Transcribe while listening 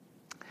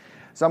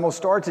So I'm going to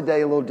start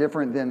today a little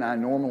different than I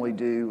normally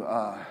do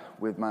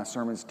with my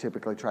sermons.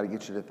 Typically try to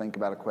get you to think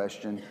about a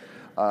question.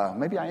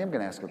 Maybe I am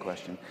going to ask a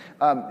question.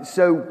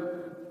 So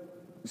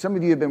some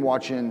of you have been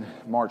watching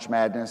March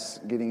Madness,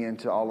 getting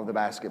into all of the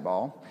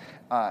basketball.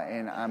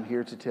 And I'm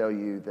here to tell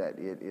you that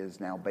it is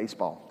now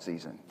baseball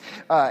season.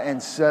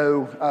 And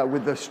so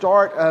with the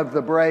start of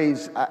the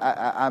Braves,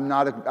 I'm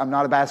not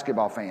a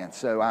basketball fan.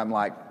 So I'm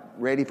like,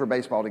 ready for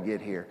baseball to get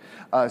here.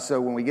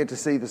 So when we get to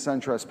see the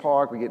SunTrust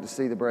Park, we get to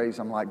see the Braves,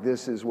 I'm like,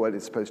 this is what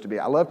it's supposed to be.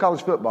 I love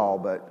college football,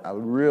 but I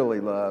really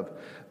love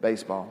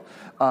baseball.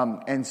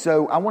 And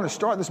so I want to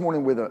start this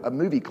morning with a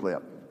movie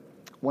clip,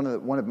 one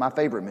of my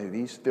favorite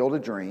movies, Field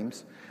of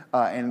Dreams.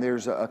 And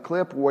there's a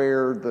clip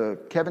where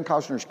Kevin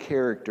Costner's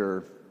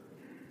character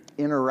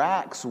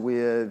interacts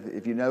with,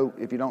 if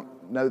you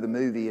don't know the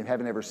movie and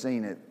haven't ever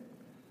seen it,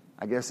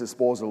 I guess it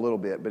spoils a little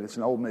bit, but it's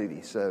an old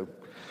movie, so...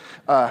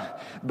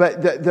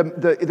 But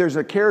there's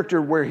a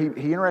character where he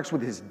interacts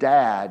with his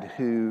dad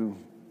who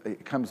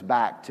comes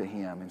back to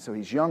him. And so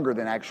he's younger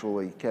than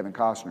actually Kevin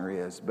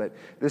Costner is. But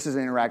this is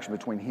an interaction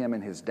between him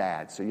and his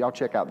dad. So y'all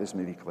check out this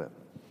movie clip.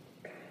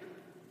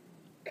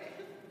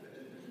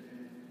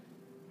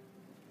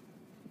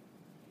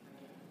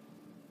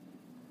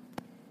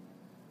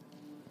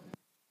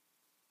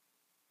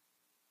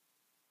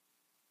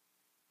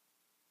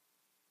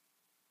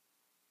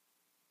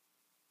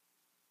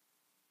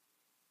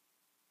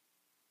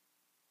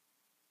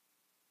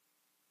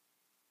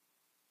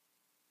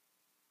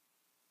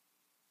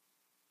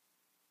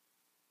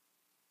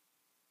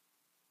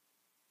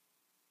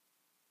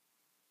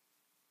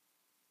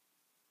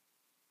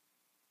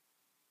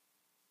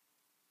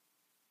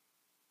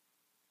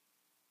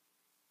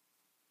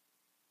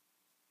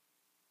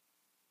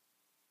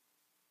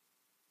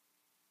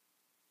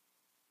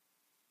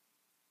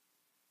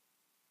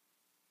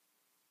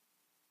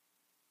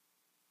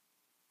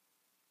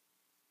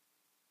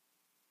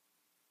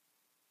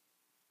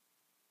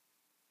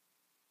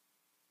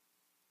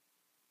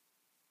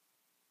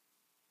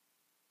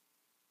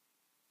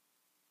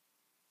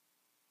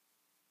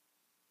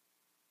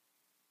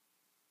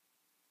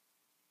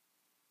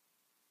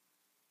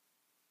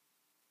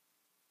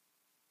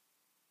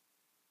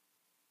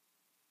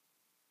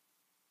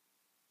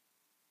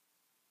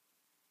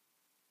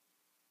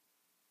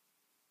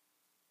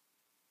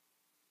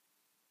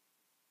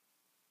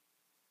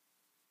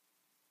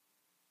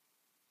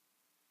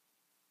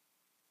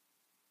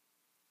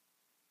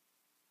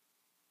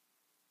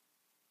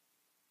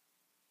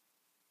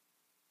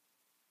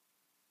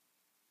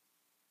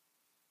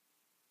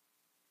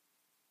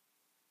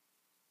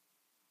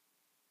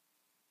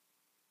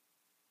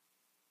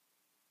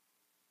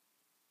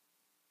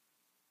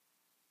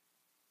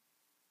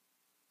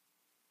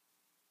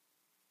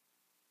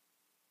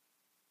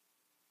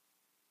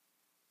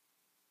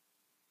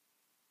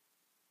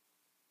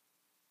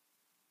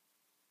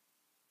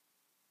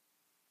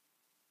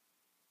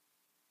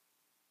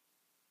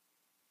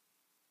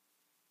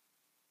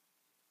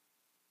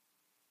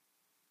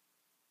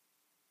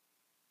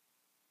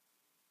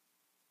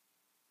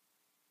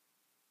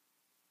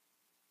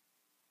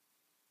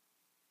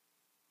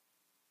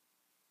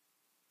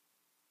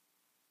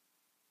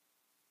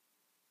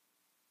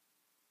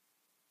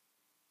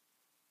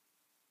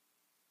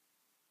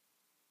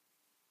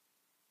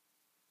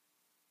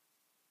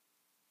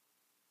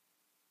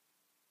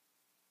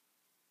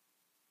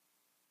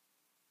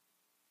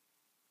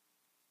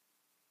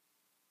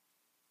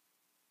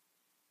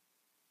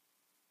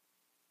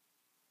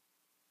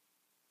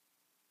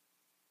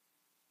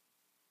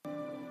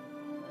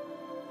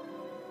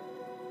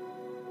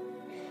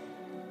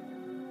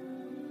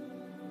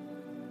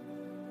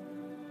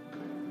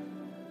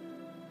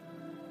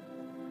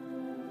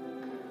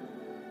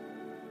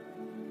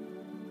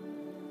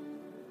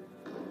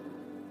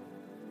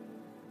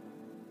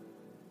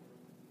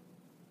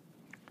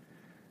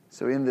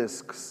 So in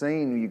this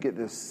scene, you get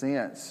this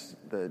sense,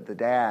 the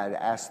dad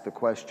asks the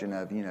question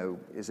of,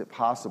 is it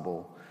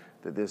possible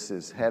that this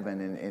is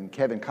heaven? And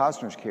Kevin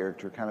Costner's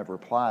character kind of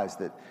replies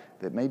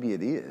that maybe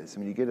it is. I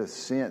mean, you get a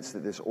sense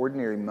that this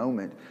ordinary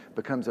moment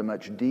becomes a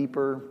much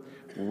deeper,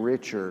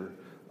 richer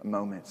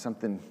moment,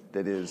 something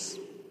that is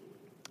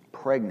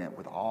pregnant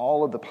with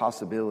all of the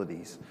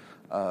possibilities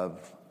of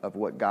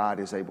what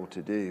God is able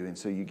to do. And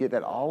so you get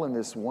that all in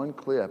this one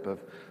clip of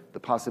the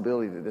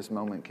possibility that this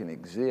moment can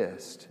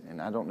exist. And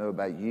I don't know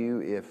about you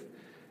if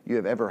you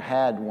have ever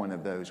had one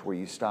of those where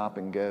you stop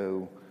and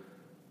go,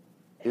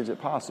 is it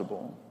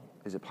possible?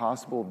 Is it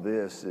possible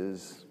this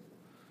is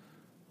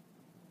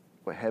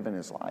what heaven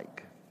is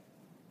like?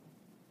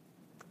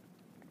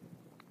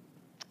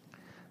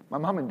 My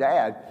mom and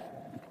dad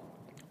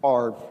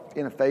are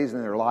in a phase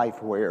in their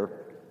life where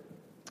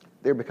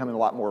they're becoming a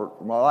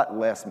lot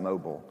less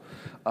mobile.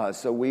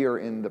 So we are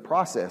in the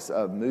process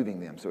of moving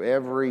them. So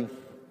every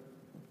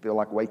feel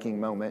like waking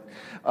moment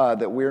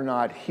that we're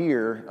not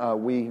here,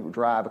 we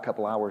drive a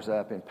couple hours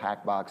up and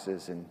pack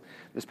boxes. And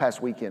this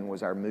past weekend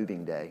was our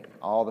moving day.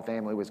 All the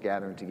family was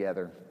gathering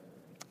together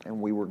And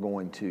we were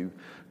going to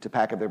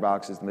pack up their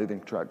boxes. The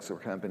moving trucks were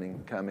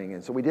coming.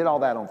 And so we did all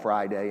that on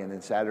Friday. And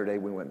then Saturday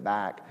we went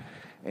back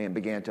and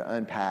began to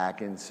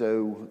unpack. And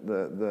so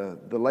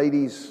the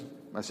ladies,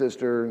 my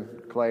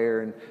sister,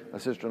 Claire, and my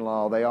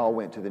sister-in-law, they all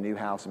went to the new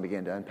house and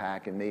began to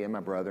unpack. And me and my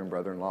brother and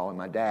brother-in-law and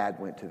my dad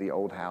went to the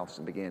old house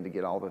and began to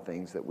get all the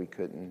things that we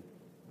couldn't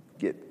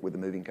get with the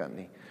moving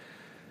company.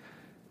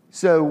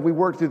 So we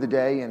worked through the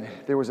day, and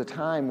there was a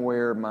time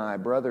where my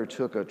brother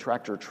took a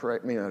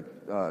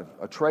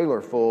a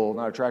trailer full,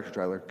 not a tractor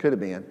trailer, could have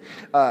been,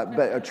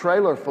 but a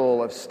trailer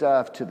full of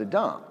stuff to the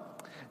dump.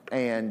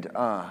 And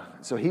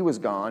so he was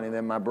gone, and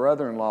then my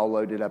brother-in-law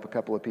loaded up a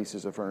couple of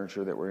pieces of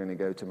furniture that were going to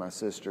go to my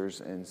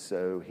sister's, and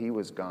so he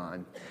was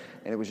gone.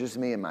 And it was just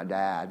me and my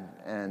dad,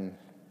 and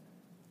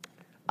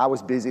I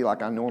was busy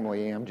like I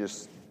normally am,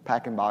 just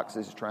packing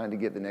boxes, trying to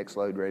get the next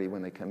load ready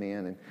when they come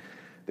in. And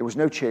there was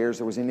no chairs.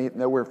 There was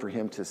nowhere for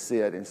him to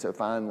sit. And so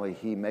finally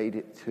he made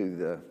it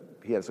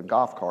he has a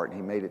golf cart, and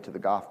he made it to the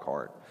golf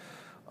cart.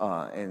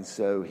 And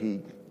so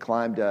he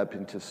climbed up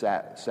and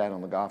sat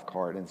on the golf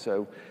cart. And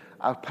so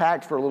I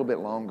packed for a little bit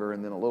longer,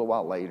 and then a little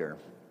while later,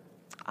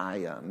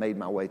 I made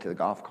my way to the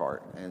golf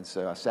cart. And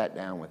so I sat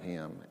down with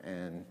him,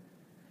 and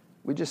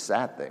we just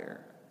sat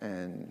there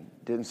and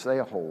didn't say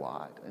a whole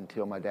lot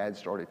until my dad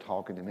started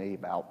talking to me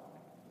about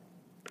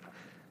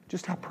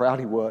just how proud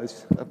he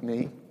was of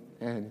me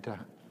and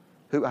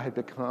who I had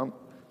become.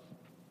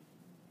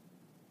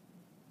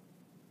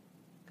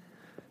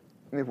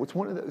 And it was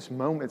one of those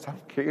moments, I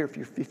don't care if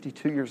you're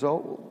 52 years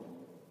old,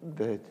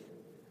 that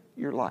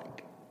you're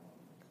like,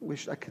 I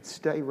wish I could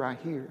stay right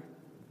here.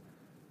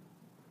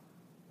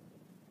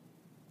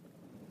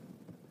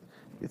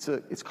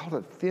 It's called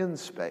a thin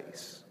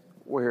space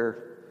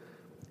where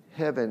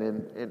heaven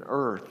and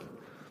earth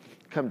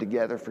come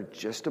together for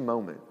just a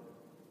moment.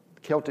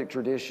 Celtic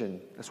tradition,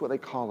 that's what they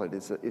call it.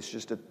 It's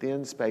just a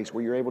thin space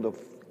where you're able to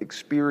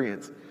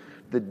experience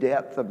the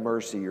depth of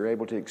mercy. You're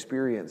able to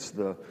experience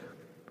the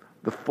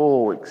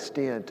full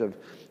extent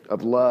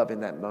of love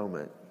in that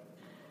moment.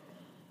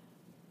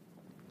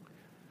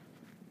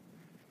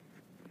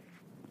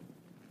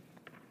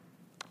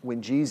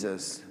 When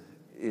Jesus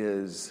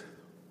is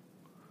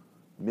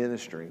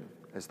ministering,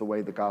 as the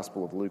way the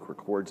Gospel of Luke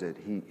records it,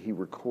 he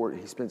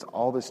spends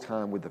all this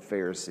time with the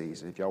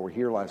Pharisees. If y'all were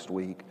here last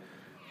week,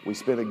 we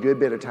spent a good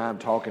bit of time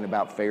talking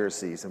about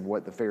Pharisees and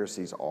what the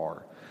Pharisees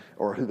are,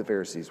 or who the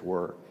Pharisees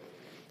were.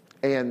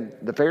 And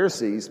the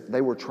Pharisees, they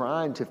were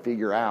trying to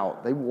figure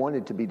out, they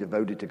wanted to be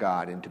devoted to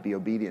God and to be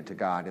obedient to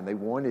God, and they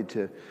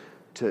wanted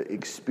to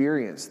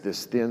experience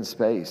this thin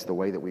space the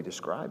way that we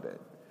describe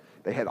it.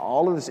 They had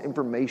all of this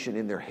information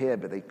in their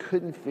head, but they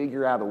couldn't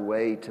figure out a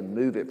way to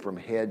move it from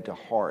head to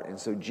heart. And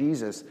so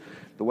Jesus,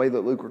 the way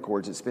that Luke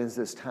records it, spends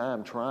this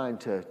time trying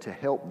to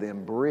help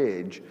them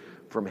bridge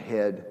from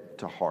head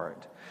to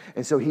heart.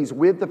 And so he's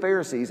with the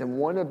Pharisees, and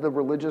one of the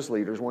religious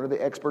leaders, one of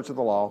the experts of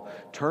the law,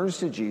 turns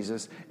to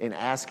Jesus and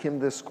asks him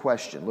this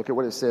question. Look at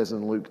what it says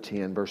in Luke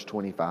 10, verse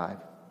 25.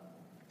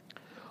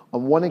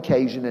 On one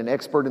occasion, an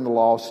expert in the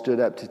law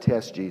stood up to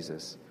test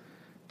Jesus.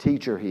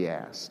 Teacher, he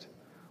asked,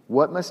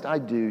 what must I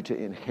do to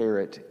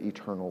inherit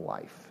eternal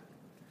life?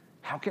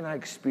 How can I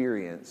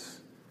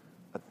experience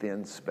a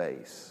thin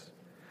space?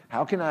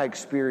 How can I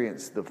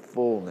experience the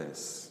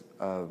fullness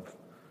of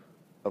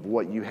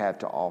what you have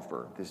to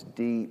offer, this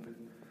deep,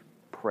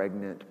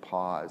 pregnant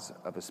pause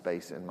of a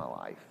space in my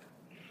life?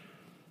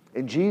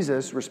 And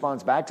Jesus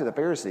responds back to the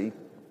Pharisee,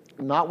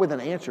 not with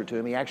an answer to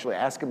him. He actually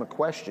asks him a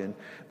question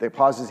that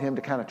causes him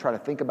to kind of try to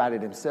think about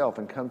it himself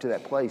and come to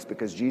that place,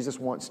 because Jesus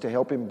wants to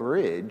help him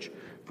bridge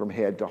from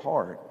head to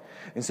heart.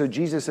 And so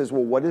Jesus says,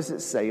 well, what does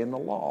it say in the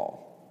law?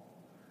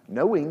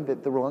 Knowing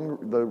that the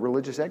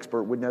religious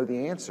expert would know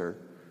the answer.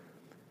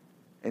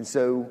 And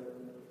so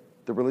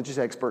the religious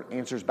expert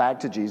answers back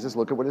to Jesus.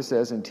 Look at what it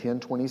says in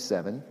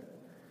 10:27.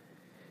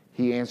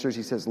 He answers,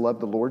 he says, love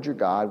the Lord your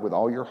God with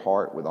all your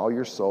heart, with all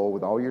your soul,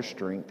 with all your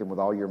strength, and with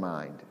all your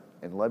mind.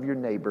 And love your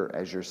neighbor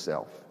as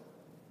yourself.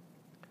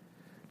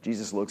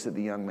 Jesus looks at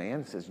the young man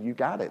and says, you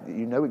got it.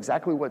 You know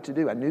exactly what to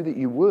do. I knew that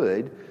you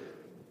would,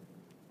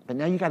 but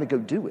now you got to go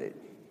do it.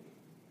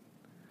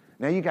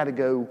 Now you got to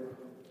go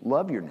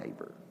love your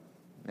neighbor.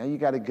 Now you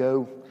got to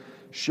go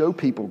show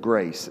people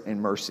grace and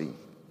mercy.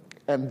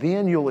 And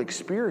then you'll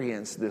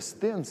experience this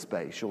thin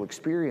space. You'll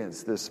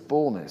experience this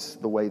fullness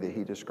the way that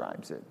he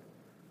describes it.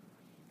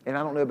 And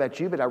I don't know about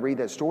you, but I read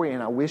that story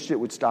and I wished it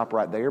would stop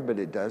right there, but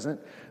it doesn't,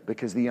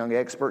 because the young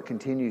expert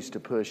continues to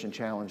push and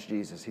challenge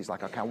Jesus. He's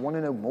like, okay, I want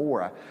to know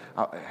more.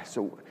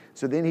 So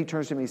then he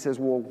turns to him and he says,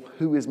 well,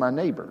 who is my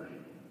neighbor?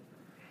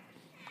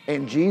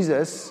 And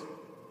Jesus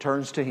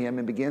turns to him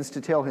and begins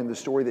to tell him the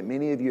story that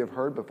many of you have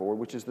heard before,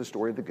 which is the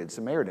story of the Good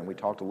Samaritan. We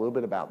talked a little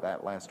bit about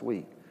that last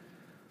week.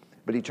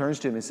 But he turns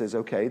to him and says,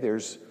 okay,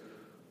 there's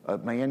a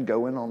man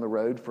going on the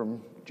road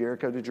from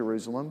Jericho to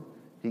Jerusalem.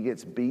 He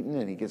gets beaten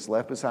and he gets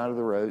left beside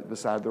the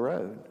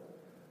road.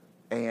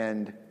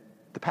 And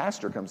the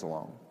pastor comes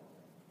along.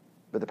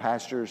 But the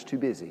pastor is too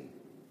busy,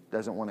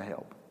 doesn't want to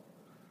help.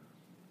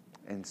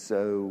 And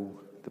so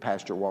the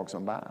pastor walks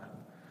on by.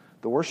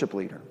 The worship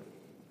leader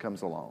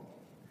comes along.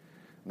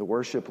 The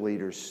worship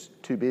leader's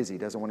too busy,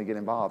 doesn't want to get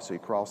involved, so he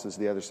crosses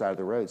the other side of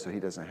the road so he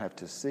doesn't have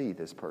to see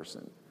this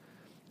person.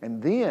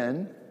 And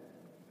then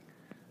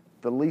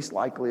the least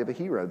likely of a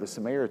hero, the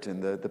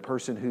Samaritan, the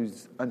person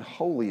who's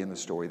unholy in the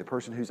story, the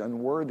person who's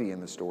unworthy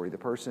in the story, the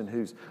person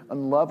who's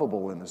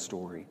unlovable in the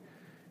story,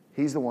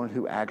 he's the one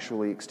who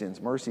actually extends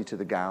mercy to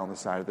the guy on the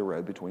side of the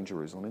road between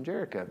Jerusalem and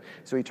Jericho.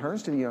 So he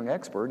turns to the young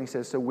expert and he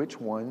says, so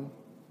which one's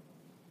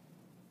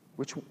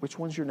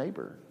your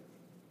neighbor?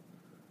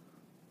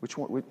 Which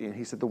one? And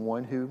he said, the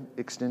one who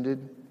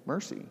extended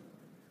mercy.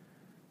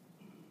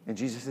 And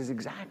Jesus says,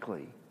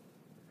 exactly.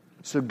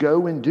 So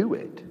go and do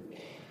it.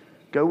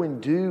 Go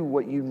and do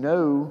what you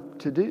know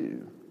to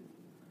do.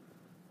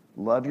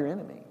 Love your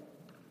enemy.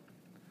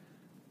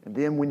 And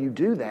then when you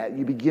do that,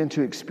 you begin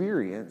to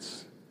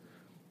experience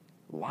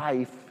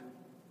life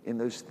in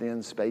those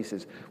thin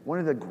spaces. One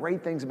of the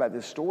great things about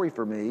this story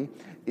for me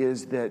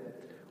is that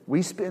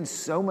we spend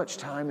so much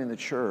time in the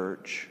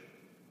church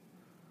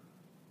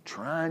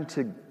trying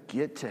to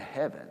get to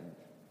heaven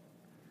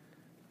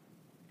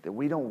that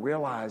we don't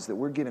realize that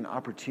we're given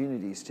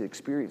opportunities to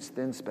experience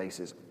thin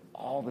spaces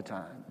all the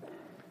time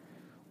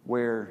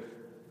where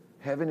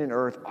heaven and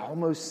earth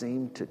almost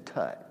seem to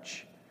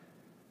touch,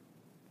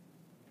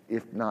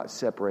 if not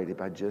separated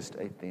by just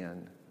a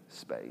thin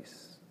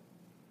space.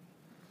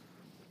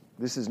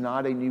 This is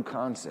not a new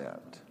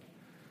concept.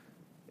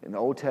 In the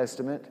Old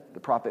Testament,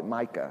 the prophet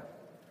Micah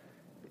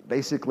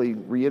basically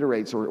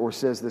reiterates or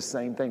says the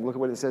same thing. Look at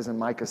what it says in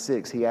Micah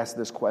 6. He asks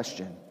this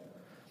question.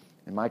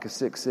 In Micah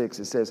 6:6,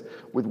 it says,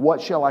 with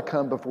what shall I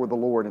come before the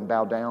Lord and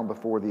bow down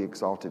before the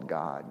exalted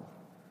God?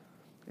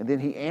 And then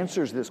he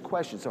answers this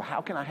question. So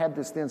how can I have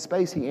this thin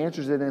space? He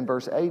answers it in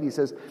verse 8. He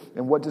says,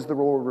 and what does the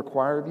Lord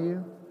require of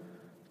you?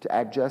 To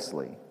act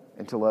justly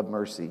and to love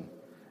mercy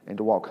and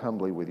to walk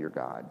humbly with your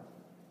God.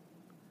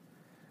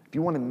 If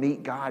you want to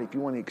meet God, if you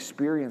want to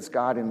experience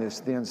God in this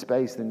thin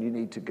space, then you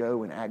need to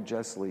go and act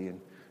justly and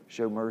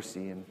show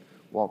mercy and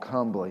walk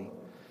humbly.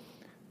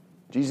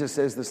 Jesus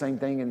says the same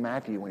thing in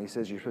Matthew when he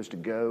says you're supposed to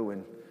go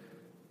and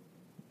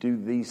do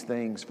these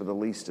things for the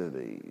least of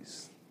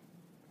these.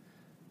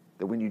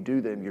 That when you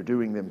do them, you're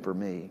doing them for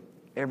me.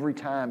 Every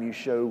time you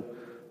show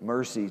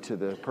mercy to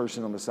the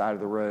person on the side of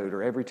the road,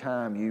 or every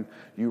time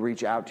you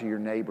reach out to your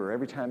neighbor,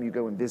 every time you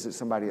go and visit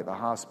somebody at the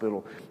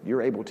hospital,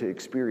 you're able to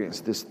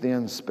experience this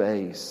thin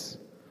space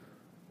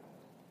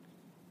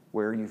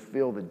where you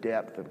feel the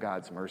depth of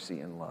God's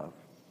mercy and love.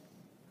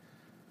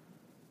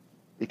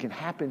 It can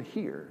happen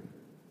here.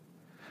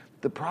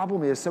 The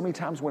problem is, so many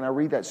times when I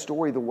read that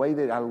story, the way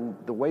that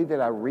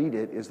I read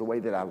it is the way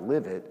that I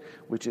live it,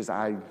 which is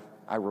I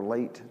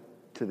relate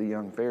to the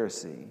young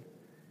Pharisee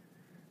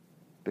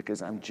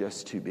because I'm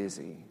just too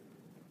busy.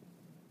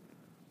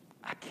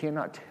 I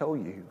cannot tell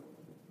you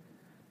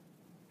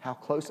how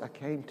close I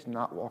came to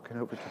not walking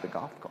over to the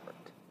golf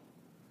cart,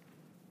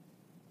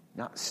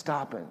 not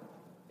stopping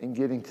and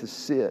getting to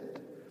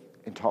sit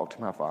and talk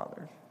to my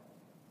Father.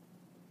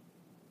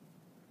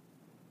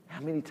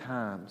 How many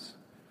times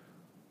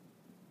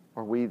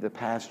are we, the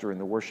pastor and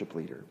the worship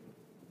leader,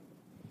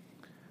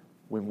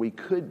 when we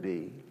could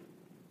be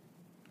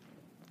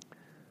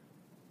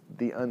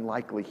the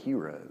unlikely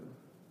hero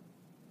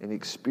and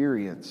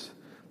experience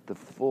the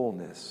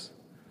fullness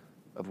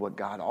of what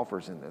God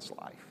offers in this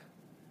life?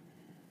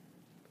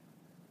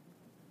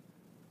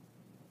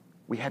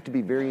 We have to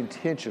be very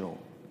intentional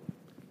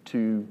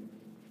to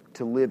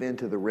live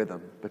into the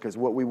rhythm, because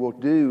what we will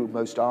do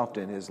most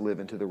often is live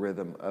into the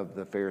rhythm of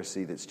the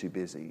Pharisee that's too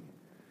busy.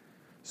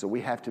 So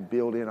we have to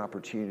build in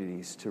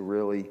opportunities to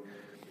really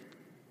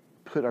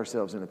put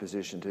ourselves in a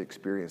position to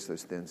experience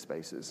those thin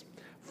spaces.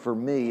 For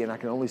me, and I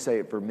can only say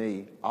it for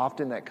me,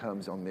 often that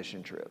comes on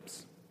mission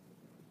trips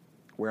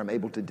where I'm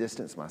able to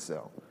distance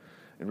myself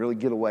and really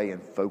get away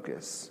and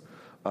focus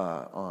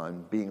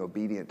on being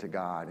obedient to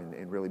God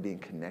and really being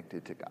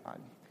connected to God.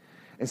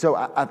 And so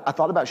I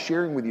thought about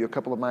sharing with you a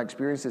couple of my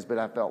experiences, but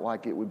I felt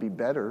like it would be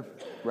better,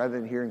 rather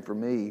than hearing from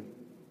me,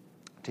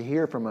 to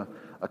hear from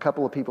a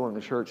couple of people in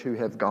the church who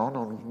have gone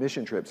on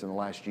mission trips in the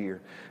last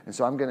year. And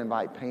so I'm going to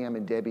invite Pam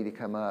and Debbie to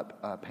come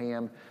up.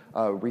 Pam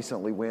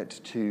recently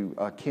went to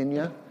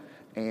Kenya,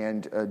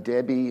 and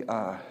Debbie,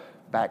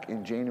 back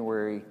in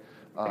January,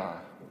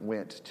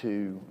 went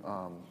to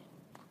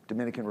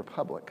Dominican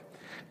Republic.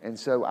 And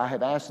so I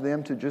have asked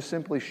them to just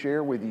simply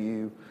share with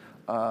you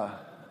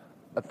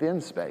a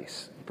thin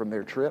space from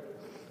their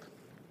trip.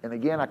 And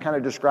again, I kind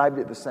of described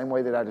it the same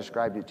way that I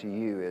described it to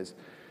you, is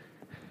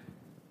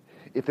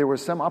if there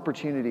was some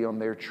opportunity on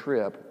their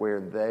trip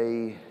where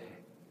they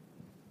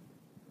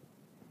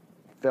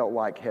felt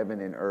like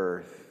heaven and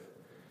earth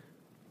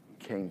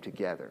came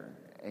together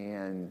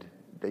and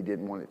they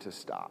didn't want it to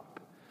stop.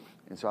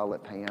 And so I'll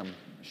let Pam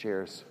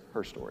share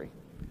her story.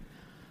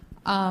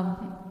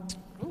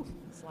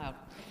 It's loud.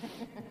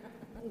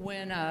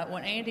 When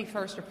Andy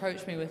first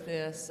approached me with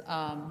this,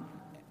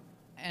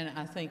 and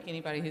I think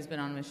anybody who's been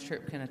on this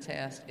trip can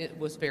attest, it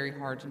was very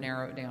hard to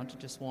narrow it down to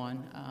just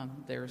one.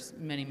 There's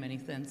many, many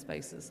thin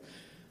spaces.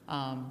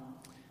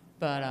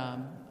 But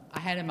I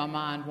had in my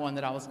mind one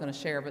that I was going to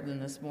share, but then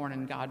this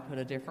morning God put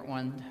a different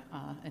one,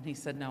 and he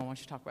said, no, I want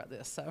you to talk about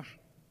this. So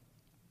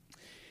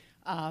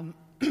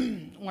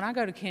when I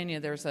go to Kenya,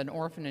 there's an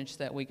orphanage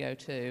that we go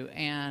to,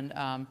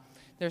 and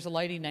there's a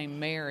lady named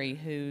Mary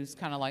who's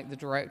kind of like the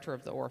director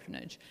of the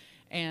orphanage.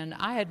 And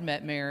I had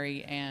met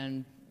Mary,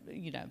 and,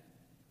 you know,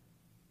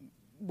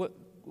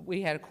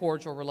 we had a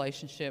cordial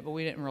relationship, but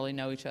we didn't really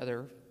know each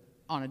other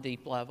on a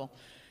deep level.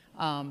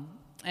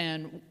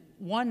 And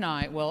one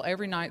night, well,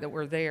 every night that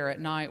we're there at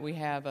night,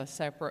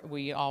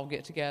 we all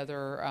get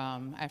together.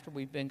 After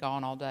we've been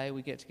gone all day,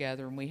 we get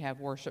together and we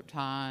have worship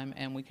time,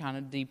 and we kind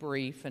of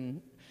debrief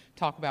and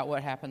talk about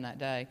what happened that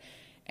day.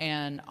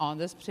 And on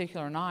this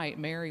particular night,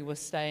 Mary was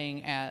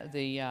staying at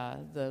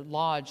the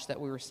lodge that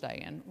we were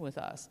staying with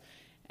us,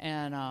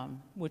 and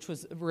which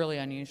was really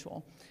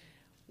unusual.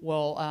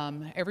 Well,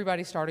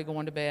 everybody started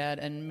going to bed,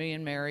 and me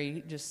and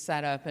Mary just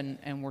sat up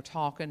and were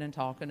talking and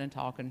talking and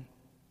talking.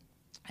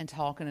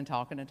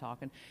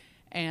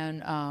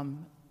 And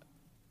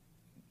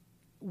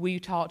we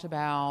talked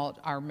about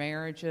our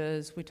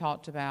marriages, we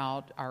talked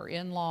about our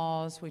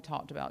in-laws, we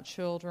talked about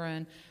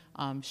children.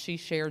 She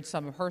shared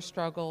some of her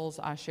struggles,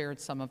 I shared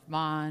some of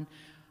mine.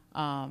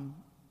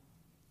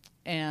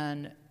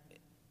 And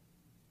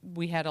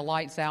we had a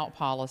lights out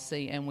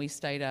policy, and we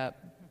stayed up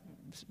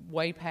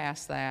way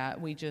past that.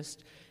 We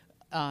just,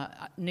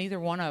 neither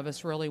one of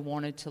us really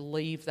wanted to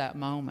leave that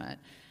moment.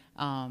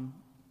 One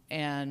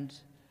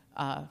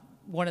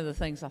of the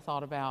things I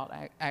thought about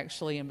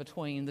actually in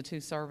between the two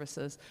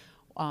services,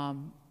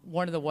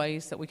 one of the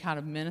ways that we kind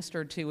of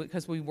ministered to it,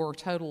 because we were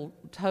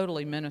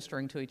totally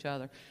ministering to each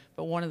other,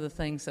 but one of the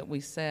things that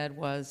we said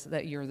was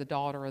that you're the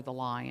daughter of the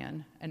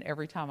lion. And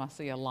every time I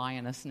see a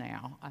lioness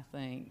now, I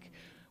think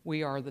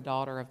we are the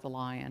daughter of the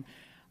lion.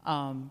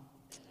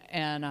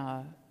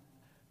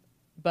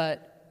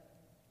 But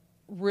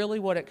really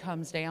what it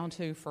comes down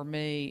to for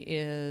me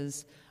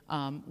is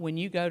when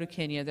you go to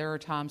Kenya, there are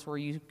times where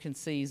you can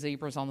see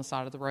zebras on the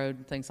side of the road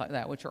and things like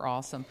that, which are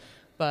awesome.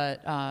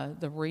 But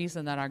the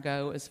reason that I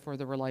go is for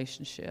the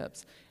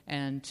relationships,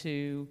 and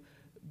to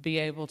be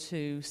able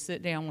to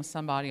sit down with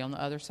somebody on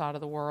the other side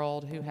of the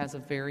world who has a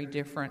very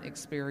different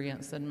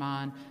experience than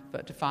mine,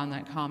 but to find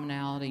that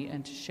commonality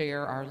and to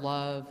share our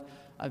love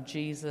of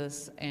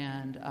Jesus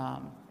and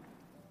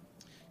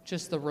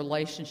just the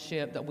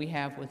relationship that we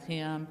have with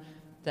him,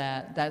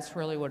 that's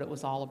really what it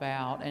was all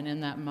about. And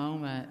in that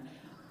moment,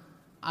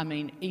 I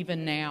mean,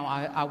 even now,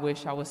 I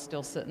wish I was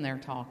still sitting there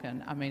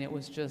talking. I mean, it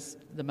was just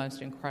the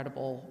most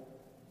incredible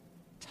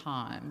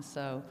time.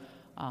 So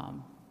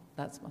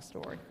that's my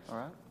story. All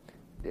right.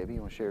 Debbie,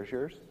 you want to share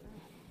yours?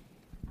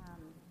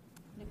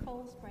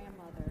 Nicole's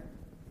grandmother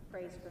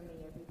prays for me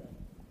every day.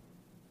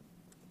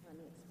 Let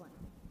me explain.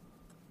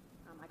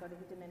 I go to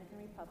the Dominican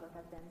Republic.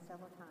 I've been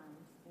several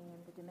times. And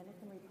the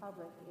Dominican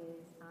Republic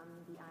is on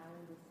the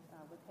island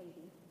with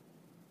Haiti.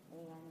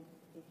 And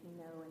if you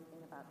know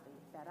anything about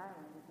that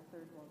island, it's a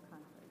third world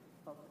country.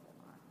 Both of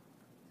them are.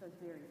 So it's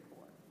very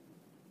poor.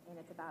 And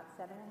it's about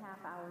 7.5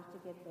 hours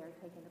to get there,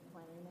 taking a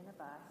plane and a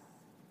bus.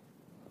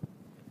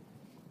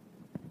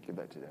 Give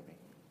that to Debbie.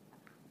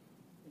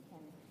 You can.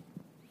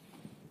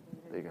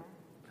 There you go.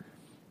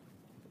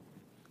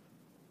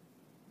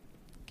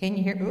 Can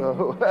you hear?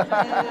 Oh.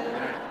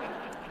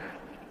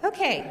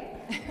 Okay.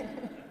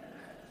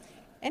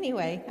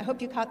 Anyway, I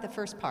hope you caught the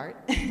first part.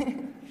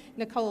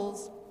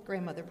 Nicole's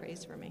grandmother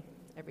prays for me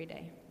every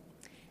day.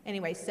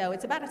 Anyway, so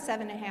it's about a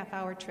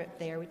 7.5-hour trip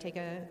there. We take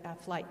a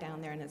flight down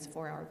there, and it's a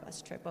 4-hour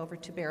bus trip over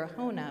to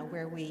Barahona,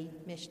 where we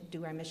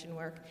do our mission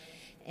work.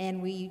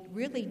 And we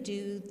really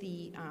do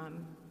the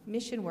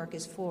mission work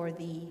is for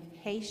the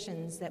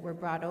Haitians that were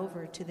brought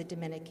over to the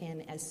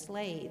Dominican as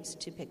slaves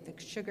to pick the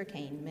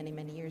sugarcane many,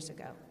 many years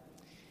ago.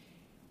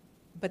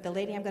 But the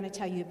lady I'm going to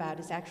tell you about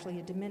is actually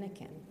a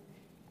Dominican.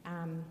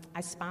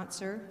 I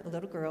sponsor a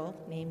little girl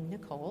named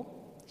Nicole.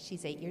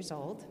 She's 8 years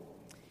old,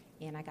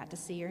 and I got to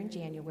see her in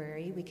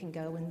January. We can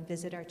go and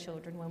visit our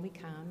children when we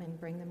come and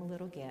bring them a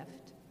little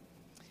gift.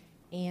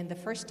 And the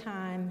first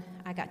time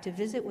I got to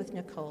visit with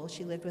Nicole,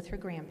 she lived with her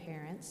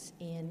grandparents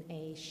in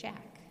a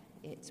shack.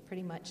 It's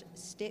pretty much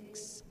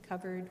sticks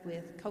covered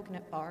with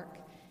coconut bark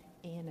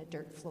and a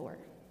dirt floor.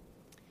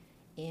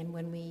 And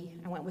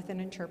I went with an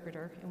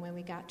interpreter, and when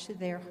we got to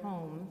their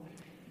home,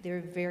 they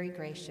were very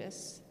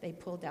gracious. They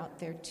pulled out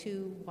their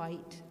 2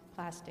 white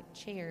plastic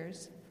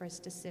chairs for us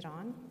to sit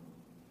on,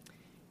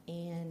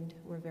 and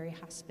were very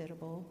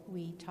hospitable.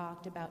 We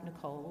talked about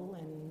Nicole,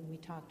 and we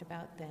talked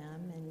about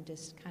them, and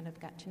just kind of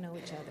got to know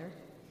each other.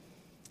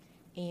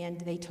 And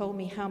they told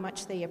me how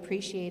much they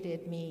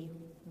appreciated me,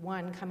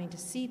 one, coming to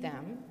see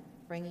them,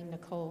 bringing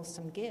Nicole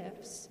some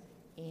gifts,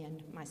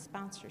 and my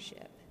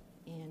sponsorship.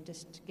 And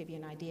just to give you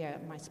an idea,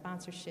 my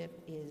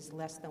sponsorship is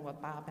less than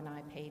what Bob and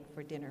I paid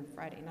for dinner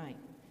Friday night.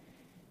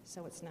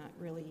 So it's not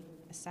really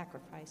a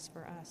sacrifice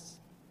for us.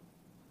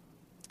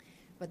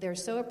 But they're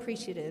so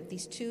appreciative.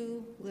 These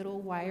 2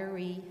 little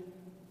wiry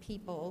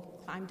people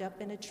climbed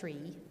up in a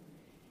tree,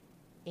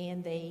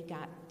 and they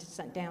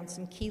sent down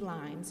some key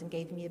limes and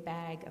gave me a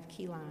bag of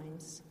key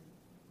limes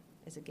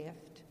as a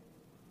gift.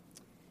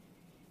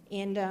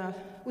 And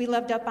we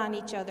loved up on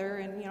each other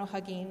and,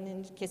 hugging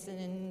and kissing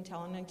and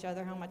telling each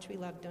other how much we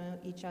loved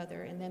each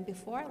other. And then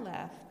before I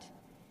left,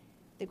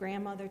 the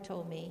grandmother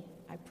told me,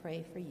 "I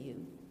pray for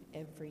you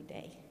every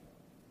day."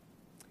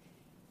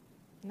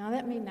 Now,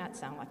 that may not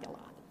sound like a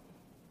lot,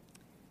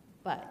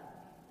 but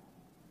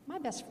my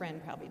best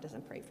friend probably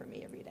doesn't pray for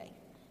me every day.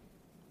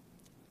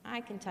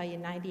 I can tell you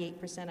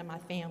 98% of my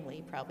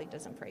family probably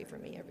doesn't pray for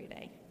me every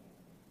day.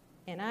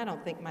 And I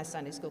don't think my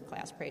Sunday school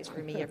class prays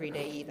for me every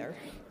day either.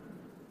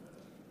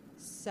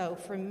 So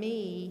for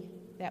me,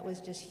 that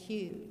was just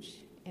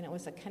huge. And it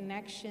was a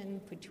connection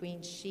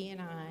between she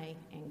and I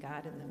and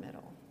God in the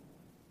middle.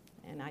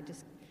 And I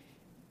just,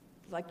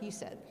 like you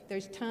said,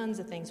 there's tons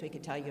of things we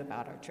could tell you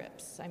about our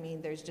trips. I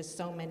mean, there's just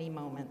so many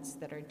moments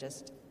that are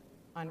just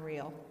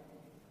unreal.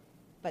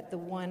 But the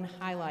one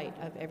highlight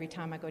of every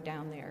time I go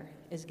down there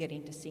is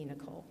getting to see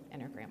Nicole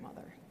and her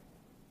grandmother.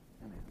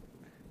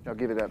 Y'all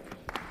give it up.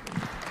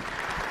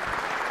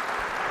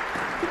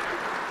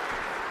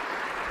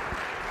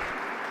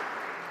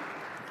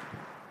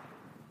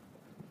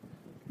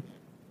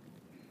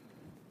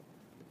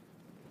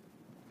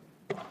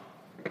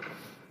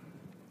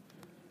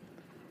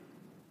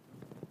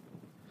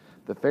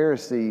 The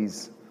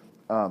Pharisees,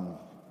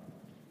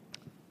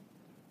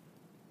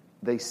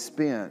 they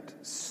spent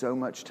so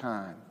much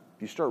time.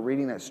 If you start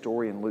reading that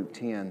story in Luke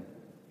 10,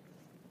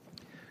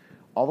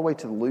 all the way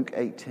to Luke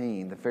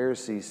 18, the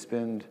Pharisees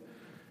spend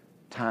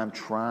time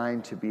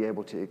trying to be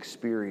able to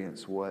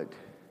experience what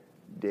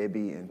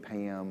Debbie and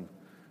Pam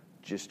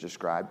just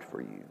described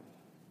for you.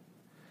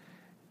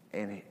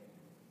 And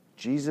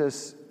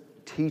Jesus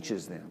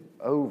teaches them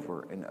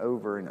over and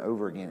over and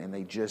over again, and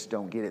they just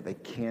don't get it. They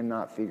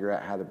cannot figure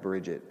out how to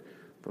bridge it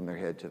from their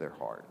head to their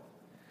heart.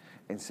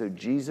 And so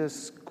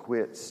Jesus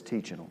quits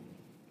teaching them,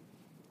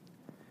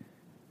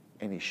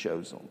 and he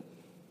shows them.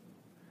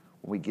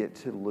 When we get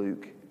to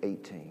Luke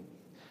 18,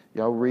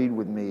 y'all read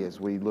with me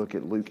as we look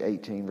at Luke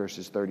 18,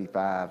 verses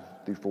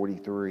 35 through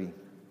 43.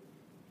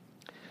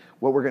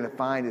 What we're going to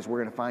find is we're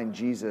going to find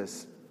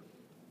Jesus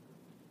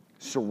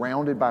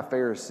surrounded by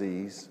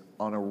Pharisees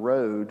on a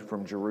road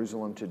from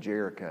Jerusalem to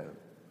Jericho,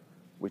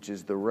 which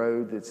is the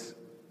road that's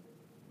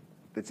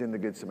in the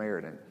Good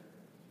Samaritan.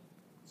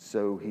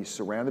 So he's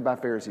surrounded by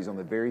Pharisees on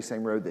the very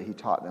same road that he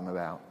taught them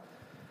about.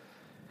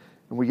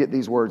 And we get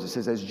these words. It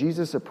says, "As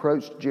Jesus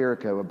approached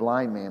Jericho, a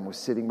blind man was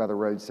sitting by the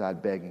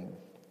roadside begging.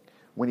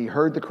 When he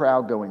heard the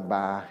crowd going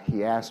by,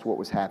 he asked what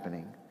was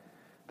happening.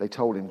 They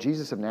told him,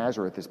 'Jesus of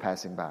Nazareth is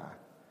passing by.'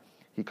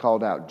 He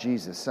called out,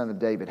 'Jesus, Son of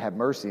David, have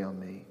mercy on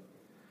me.'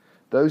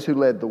 Those who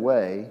led the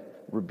way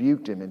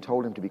rebuked him and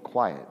told him to be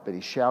quiet, but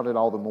he shouted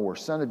all the more,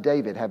 'Son of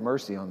David, have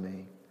mercy on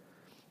me.'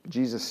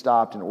 Jesus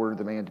stopped and ordered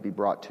the man to be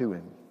brought to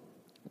him.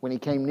 When he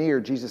came near,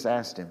 Jesus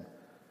asked him,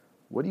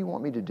 'What do you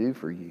want me to do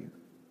for you?'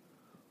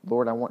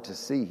 'Lord, I want to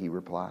see,' he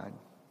replied.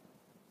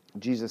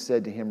 Jesus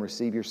said to him,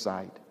 'Receive your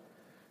sight.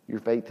 Your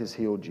faith has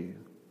healed you.'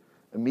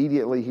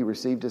 Immediately he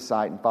received his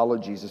sight and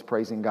followed Jesus,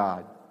 praising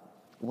God.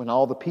 When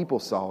all the people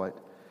saw it,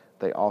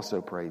 they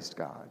also praised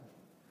God."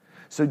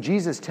 So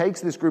Jesus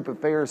takes this group of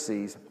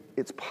Pharisees.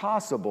 It's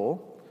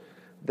possible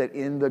that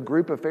in the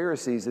group of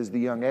Pharisees is the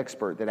young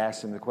expert that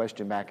asked him the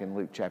question back in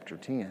Luke chapter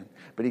 10.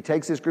 But he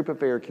takes this group of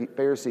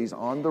Pharisees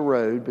on the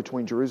road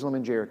between Jerusalem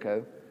and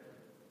Jericho.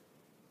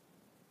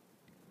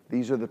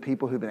 These are the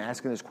people who've been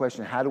asking this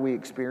question, how do we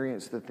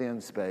experience the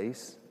thin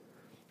space?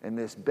 And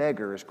this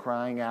beggar is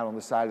crying out on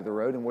the side of the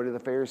road, and what do the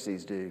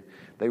Pharisees do?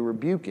 They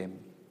rebuke him.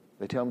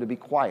 They tell him to be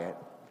quiet.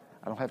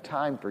 "I don't have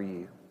time for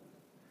you."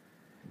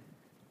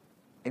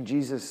 And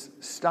Jesus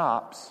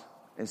stops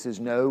and says,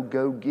 "No,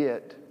 go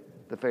get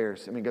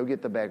go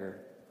get the beggar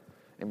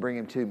and bring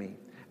him to me."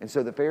 And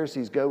so the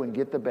Pharisees go and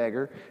get the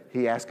beggar.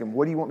 He asks him,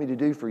 "What do you want me to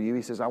do for you?"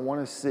 He says, "I want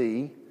to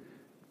see."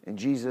 And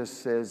Jesus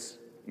says,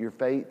 "Your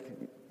faith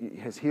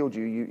has healed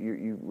you.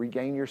 You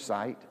regain your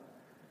sight."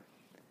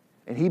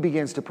 And he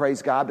begins to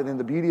praise God. But then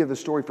the beauty of the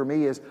story for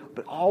me is,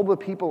 but all the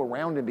people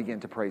around him begin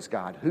to praise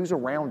God. Who's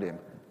around him?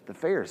 The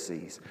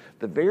Pharisees.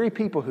 The very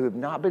people who have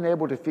not been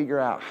able to figure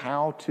out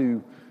how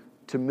to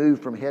move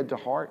from head to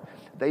heart,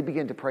 they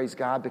begin to praise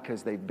God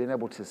because they've been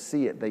able to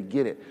see it. They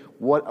get it.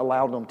 What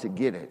allowed them to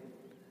get it?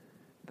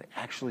 They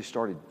actually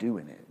started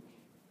doing it.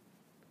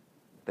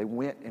 They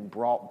went and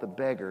brought the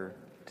beggar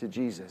to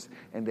Jesus,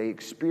 and they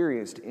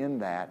experienced in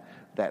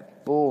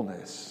that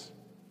fullness,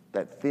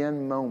 that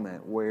thin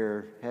moment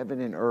where heaven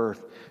and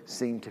earth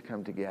seemed to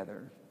come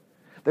together.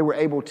 They were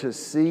able to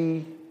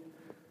see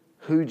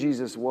who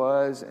Jesus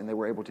was, and they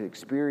were able to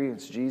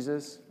experience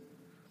Jesus,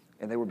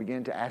 and they were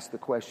beginning to ask the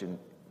question,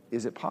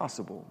 is it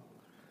possible?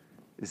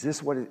 Is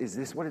this what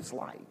it's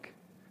like?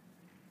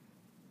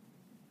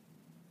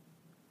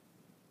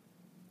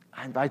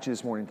 I invite you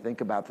this morning to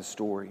think about the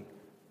story.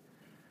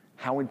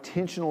 How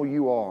intentional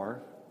you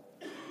are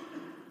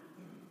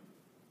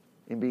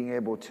in being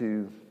able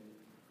to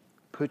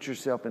put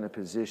yourself in a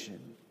position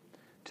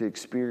to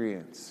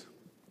experience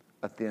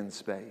a thin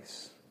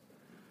space.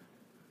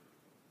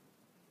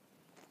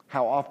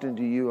 How often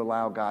do you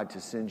allow God to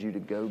send you to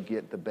go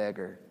get the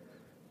beggar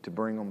to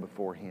bring them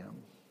before Him?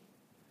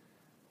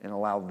 and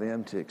allow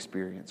them to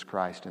experience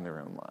Christ in their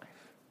own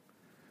life.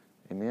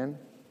 Amen?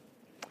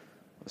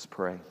 Let's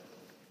pray.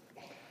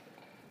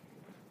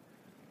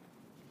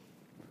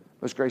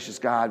 Most gracious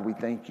God, we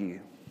thank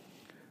you.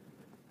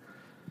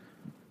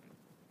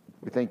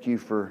 We thank you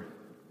for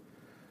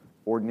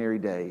ordinary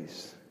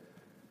days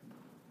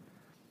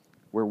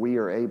where we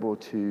are able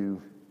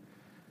to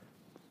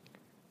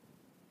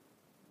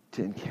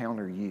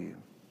encounter you.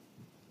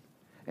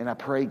 And I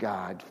pray,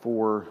 God,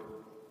 for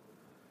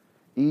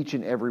each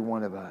and every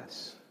one of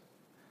us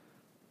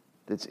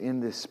that's in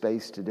this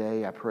space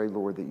today. I pray,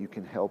 Lord, that you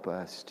can help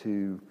us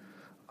to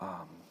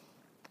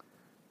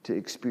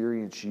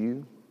experience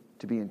you,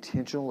 to be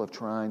intentional of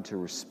trying to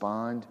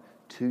respond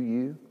to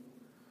you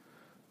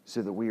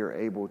so that we are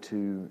able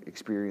to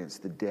experience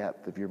the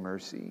depth of your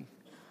mercy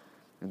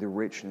and the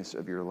richness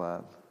of your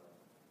love.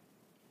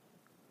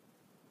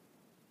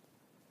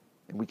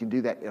 And we can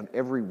do that on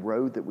every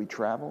road that we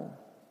travel,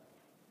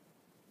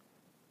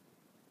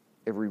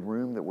 every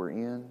room that we're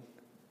in,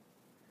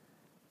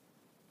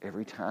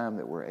 every time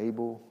that we're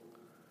able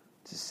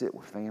to sit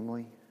with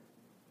family.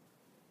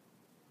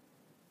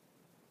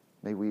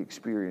 May we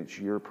experience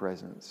your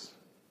presence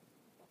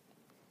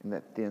in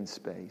that thin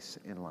space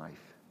in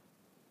life.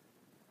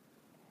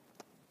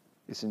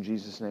 It's in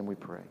Jesus' name we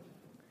pray.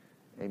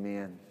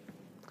 Amen.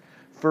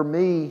 For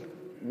me,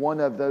 one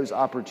of those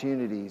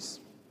opportunities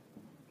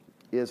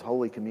is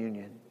Holy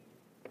Communion.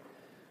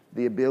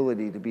 The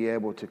ability to be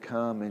able to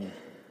come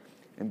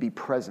and be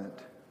present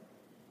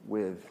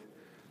with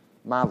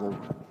my Lord.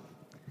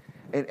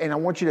 And I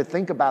want you to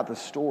think about the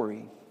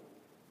story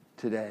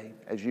today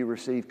as you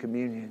receive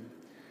communion.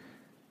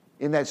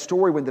 In that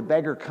story, when the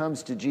beggar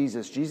comes to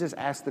Jesus, Jesus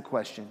asks the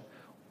question,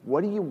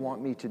 "What do you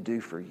want me to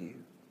do for you?"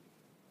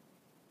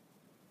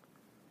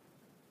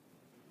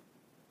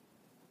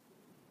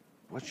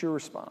 What's your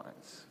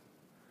response?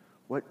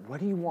 What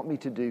do you want me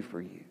to do for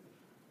you?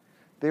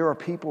 There are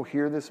people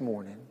here this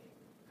morning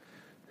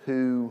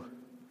who,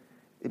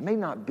 it may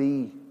not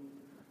be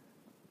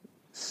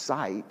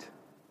sight,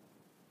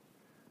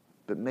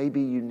 but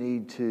maybe you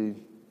need to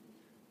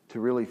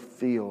really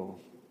feel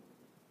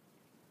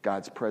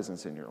God's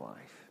presence in your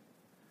life.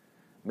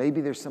 Maybe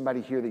there's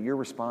somebody here that your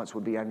response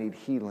would be, "I need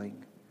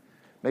healing."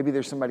 Maybe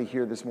there's somebody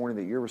here this morning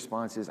that your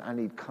response is, "I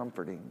need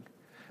comforting."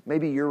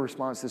 Maybe your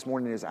response this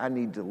morning is, "I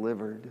need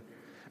delivered."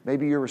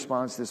 Maybe your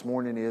response this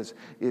morning is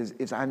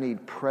 "I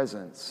need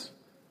presence."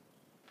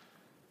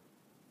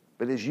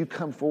 But as you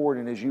come forward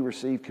and as you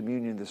receive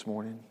communion this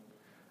morning,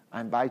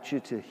 I invite you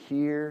to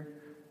hear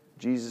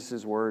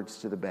Jesus' words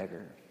to the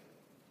beggar.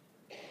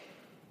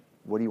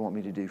 What do you want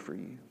me to do for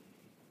you?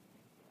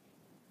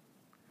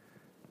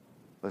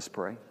 Let's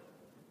pray.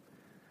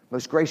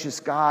 Most gracious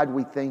God,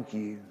 we thank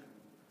you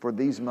for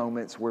these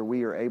moments where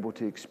we are able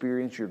to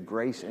experience your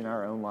grace in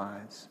our own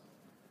lives.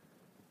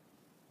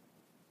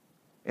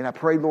 And I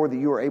pray, Lord, that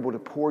you are able to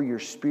pour your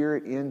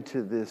Spirit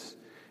into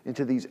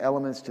these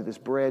elements, to this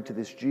bread, to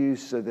this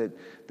juice, so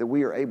that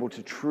we are able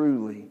to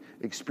truly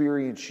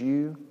experience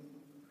you,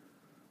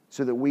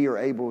 so that we are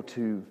able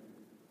to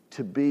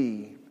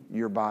be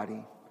your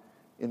body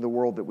in the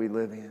world that we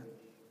live in.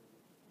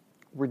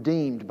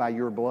 Redeemed by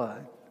your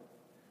blood.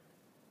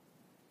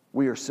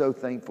 We are so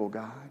thankful,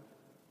 God,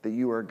 that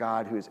you are a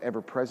God who is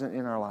ever present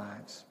in our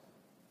lives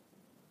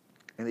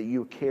and that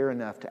you care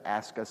enough to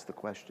ask us the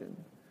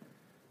question,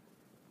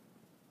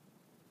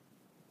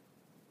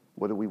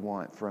 what do we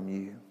want from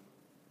you?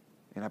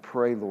 And I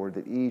pray, Lord,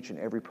 that each and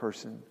every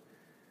person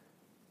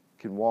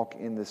can walk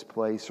in this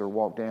place or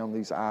walk down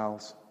these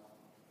aisles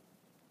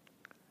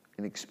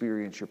and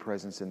experience your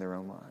presence in their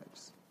own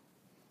lives.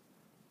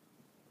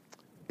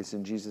 It's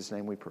in Jesus'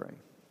 name we pray.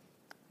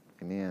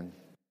 Amen.